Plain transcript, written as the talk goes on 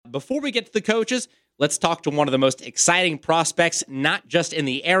before we get to the coaches, let's talk to one of the most exciting prospects, not just in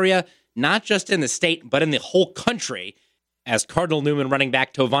the area, not just in the state, but in the whole country, as Cardinal Newman running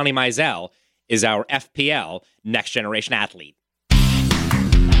back Tovani Mizell is our FPL Next Generation Athlete.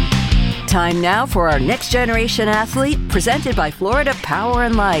 Time now for our Next Generation Athlete, presented by Florida Power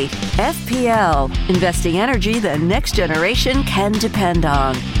and Light. FPL, investing energy the next generation can depend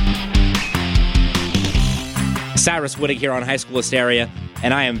on. Cyrus Wittig here on High School Hysteria,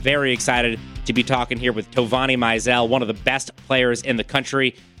 and I am very excited to be talking here with Tovani Mizell, one of the best players in the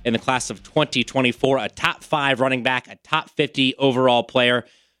country in the class of 2024, a top 5 running back, a top 50 overall player.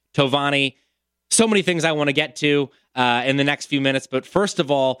 Tovani, so many things I want to get to in the next few minutes, but first of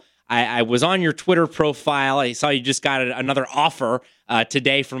all, I was on your Twitter profile. I saw you just got another offer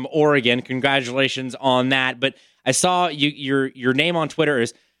today from Oregon. Congratulations on that. But I saw your name on Twitter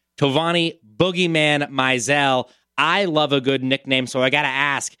is Tovani Boogeyman Mizell. I love a good nickname, so I got to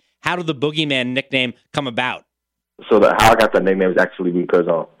ask, how did the Boogeyman nickname come about? So how I got that nickname is actually because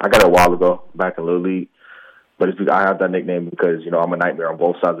I got it a while ago back in Little League. But I have that nickname because, I'm a nightmare on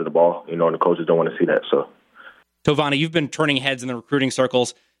both sides of the ball, and the coaches don't want to see that. So, Tovani, you've been turning heads in the recruiting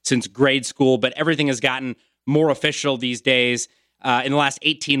circles since grade school, but everything has gotten more official these days in the last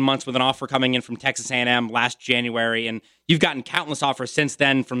 18 months with an offer coming in from Texas A&M last January, and you've gotten countless offers since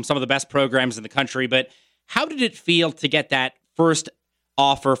then from some of the best programs in the country. But how did it feel to get that first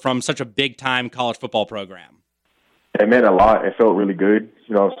offer from such a big-time college football program? It meant a lot. It felt really good.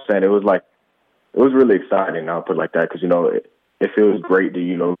 You know what I'm saying? It was really exciting, I'll put it like that, because, it feels great to,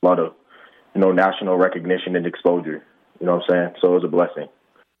 a lot of, national recognition and exposure. You know what I'm saying? So it was a blessing.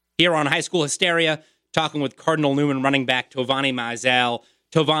 Here on High School Hysteria, talking with Cardinal Newman running back Tovani Mizell.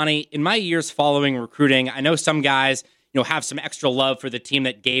 Tovani, in my years following recruiting, I know some guys, have some extra love for the team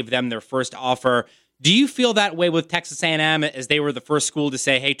that gave them their first offer. Do you feel that way with Texas A&M, as they were the first school to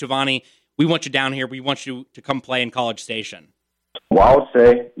say, hey, Tovani, we want you down here. We want you to come play in College Station? Well, I would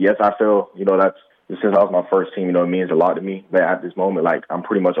say, yes, I feel, that's since I was my first team, it means a lot to me. But at this moment, I'm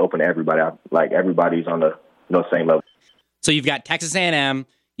pretty much open to everybody. Everybody's on the, same level. So you've got Texas A&M.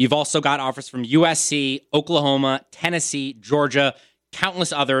 You've also got offers from USC, Oklahoma, Tennessee, Georgia,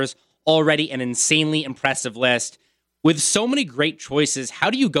 countless others, already an insanely impressive list. With so many great choices, how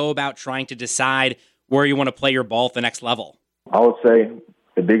do you go about trying to decide where you want to play your ball at the next level? I would say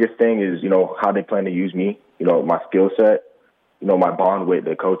the biggest thing is, how they plan to use me, my skill set, my bond with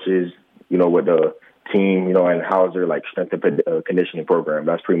the coaches, with the team, and how's their, strength and conditioning program.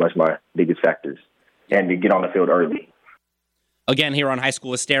 That's pretty much my biggest factors. And to get on the field early. Again, here on High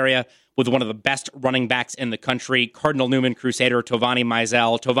School Hysteria with one of the best running backs in the country, Cardinal Newman Crusader Tovani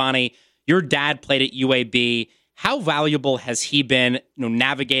Mizell. Tovani, your dad played at UAB. How valuable has he been,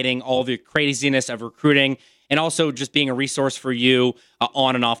 navigating all the craziness of recruiting and also just being a resource for you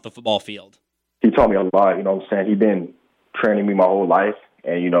on and off the football field? He taught me a lot. He's been training me my whole life,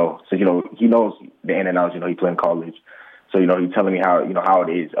 and he knows the in and outs. He played in college. So, he's telling me how it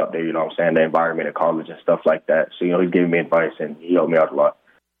is up there, the environment at college and stuff like that. So, he's giving me advice, and he helped me out a lot.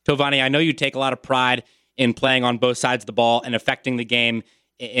 Tovani, I know you take a lot of pride in playing on both sides of the ball and affecting the game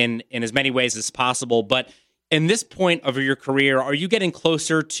in as many ways as possible. But in this point of your career, are you getting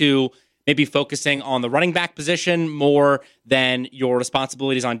closer to maybe focusing on the running back position more than your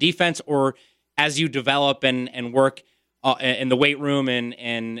responsibilities on defense? Or as you develop and work in the weight room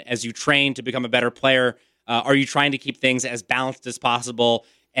and as you train to become a better player, are you trying to keep things as balanced as possible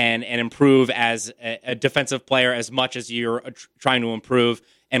and improve as a defensive player as much as you're trying to improve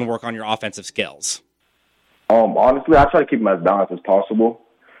and work on your offensive skills? Honestly, I try to keep them as balanced as possible.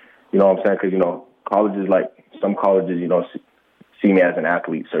 You know what I'm saying? Because, colleges, some colleges, see me as an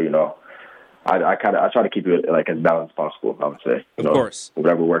athlete. So, I try to keep it as balanced as possible, I would say. Of course.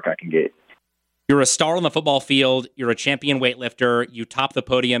 Whatever work I can get. You're a star on the football field. You're a champion weightlifter. You top the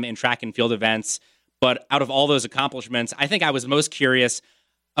podium in track and field events. But out of all those accomplishments, I think I was most curious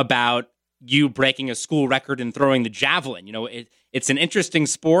about you breaking a school record in throwing the javelin. It's an interesting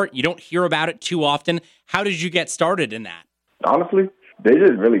sport. You don't hear about it too often. How did you get started in that? Honestly, they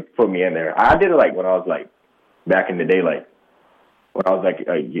just really put me in there. I did it when I was back in the day, when I was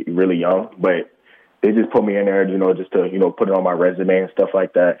really young. But they just put me in there, just to put it on my resume and stuff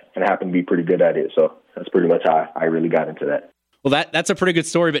like that. And I happened to be pretty good at it. So that's pretty much how I really got into that. Well, that's a pretty good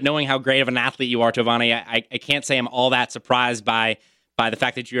story, but knowing how great of an athlete you are, Tovani, I can't say I'm all that surprised by the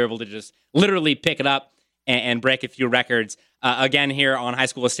fact that you're able to just literally pick it up and break a few records. Again, here on High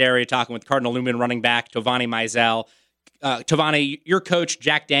School Hysteria, talking with Cardinal Newman running back Tovani Mizell. Tovani, your coach,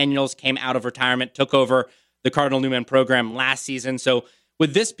 Jack Daniels, came out of retirement, took over the Cardinal Newman program last season. So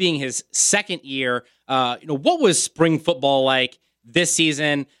with this being his second year, what was spring football like this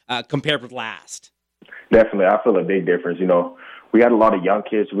season compared with last? Definitely. I feel a big difference. We got a lot of young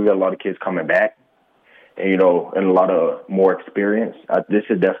kids. We got a lot of kids coming back and, and a lot of more experience. This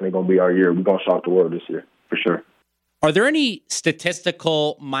is definitely going to be our year. We're going to shock the world this year for sure. Are there any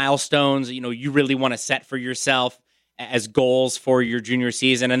statistical milestones, you really want to set for yourself as goals for your junior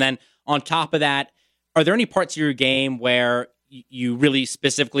season? And then on top of that, are there any parts of your game where you really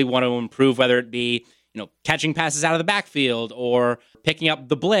specifically want to improve, whether it be, catching passes out of the backfield or picking up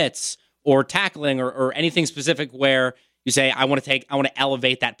the blitz or tackling or anything specific where you say, I want to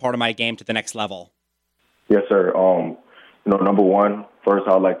elevate that part of my game to the next level? Yes, sir. Number one, first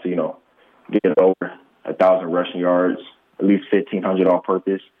I'd like to, get over 1,000 rushing yards, at least 1,500 all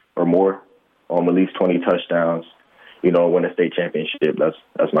purpose or more, at least 20 touchdowns, win a state championship.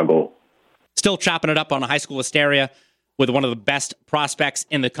 That's my goal. Still chopping it up on a high school hysteria with one of the best prospects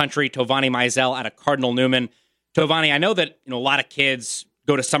in the country, Tovani Mizell out of Cardinal Newman. Tovani, I know that a lot of kids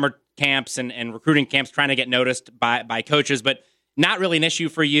go to summer camps and recruiting camps trying to get noticed by coaches, but not really an issue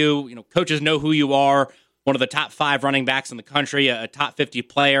for you. Coaches know who you are, one of the top 5 running backs in the country, a top 50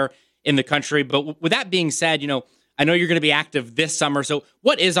 player in the country. But with that being said, I know you're going to be active this summer. So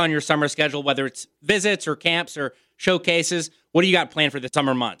what is on your summer schedule, whether it's visits or camps or showcases? What do you got planned for the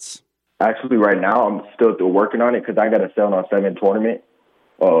summer months? Actually, right now, I'm still working on it because I got a 7-on-7 tournament.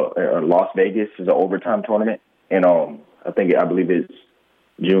 Las Vegas is an overtime tournament. And I believe it's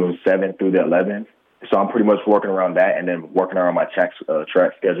June 7th through the 11th. So I'm pretty much working around that and then working around my track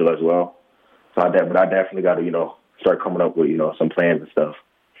schedule as well. So I definitely got to, start coming up with, some plans and stuff.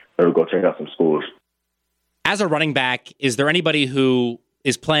 Or go check out some schools. As a running back, is there anybody who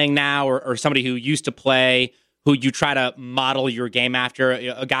is playing now or somebody who used to play who you try to model your game after?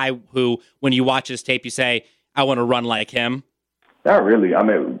 A guy who, when you watch his tape, you say, I want to run like him? Not really. I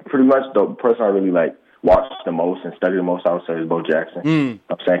mean, pretty much the person I really watch the most and study the most, I would say, is Bo Jackson.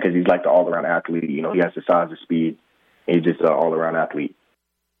 I'm saying because he's the all-around athlete. He has the size and speed. He's just an all-around athlete.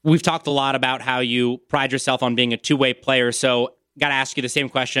 We've talked a lot about how you pride yourself on being a two-way player, so got to ask you the same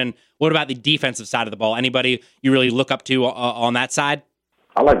question. What about the defensive side of the ball? Anybody you really look up to on that side?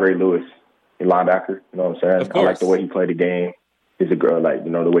 I like Ray Lewis, the linebacker. You know what I'm saying? Of course. I like the way he played the game. He's a girl,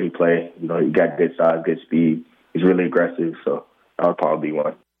 the way he played. He got good size, good speed. He's really aggressive, so I would probably be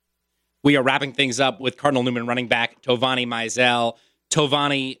one. We are wrapping things up with Cardinal Newman running back Tovani Mizell.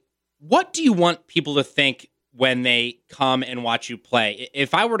 Tovani, what do you want people to think when they come and watch you play?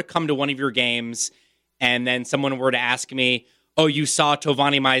 If I were to come to one of your games and then someone were to ask me, oh, you saw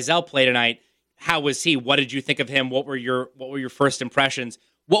Tovani Mizell play tonight, how was he? What did you think of him? What were your first impressions?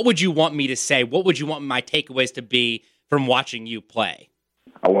 What would you want me to say? What would you want my takeaways to be from watching you play?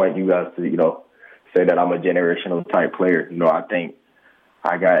 I want you guys to, say that I'm a generational type player. I think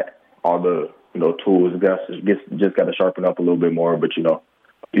I got all the, tools. Just got to sharpen up a little bit more. But,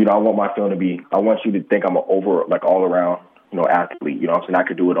 I want my film to be, I want you to think I'm an all around, athlete. You know what I'm saying? I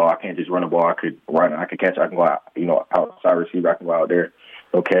could do it all. I can't just run the ball. I could run. I could catch. I can go out, outside receiver. I can go out there,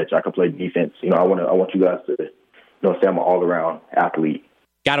 catch. I can play defense. I want you guys to, say I'm an all around athlete.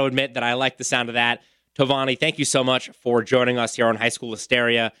 Got to admit that I like the sound of that. Tovani, thank you so much for joining us here on High School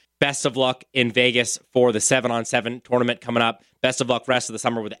Hysteria. Best of luck in Vegas for the 7-on-7 tournament coming up. Best of luck rest of the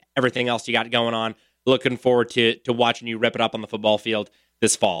summer with everything else you got going on. Looking forward to watching you rip it up on the football field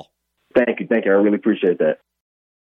this fall. Thank you. I really appreciate that.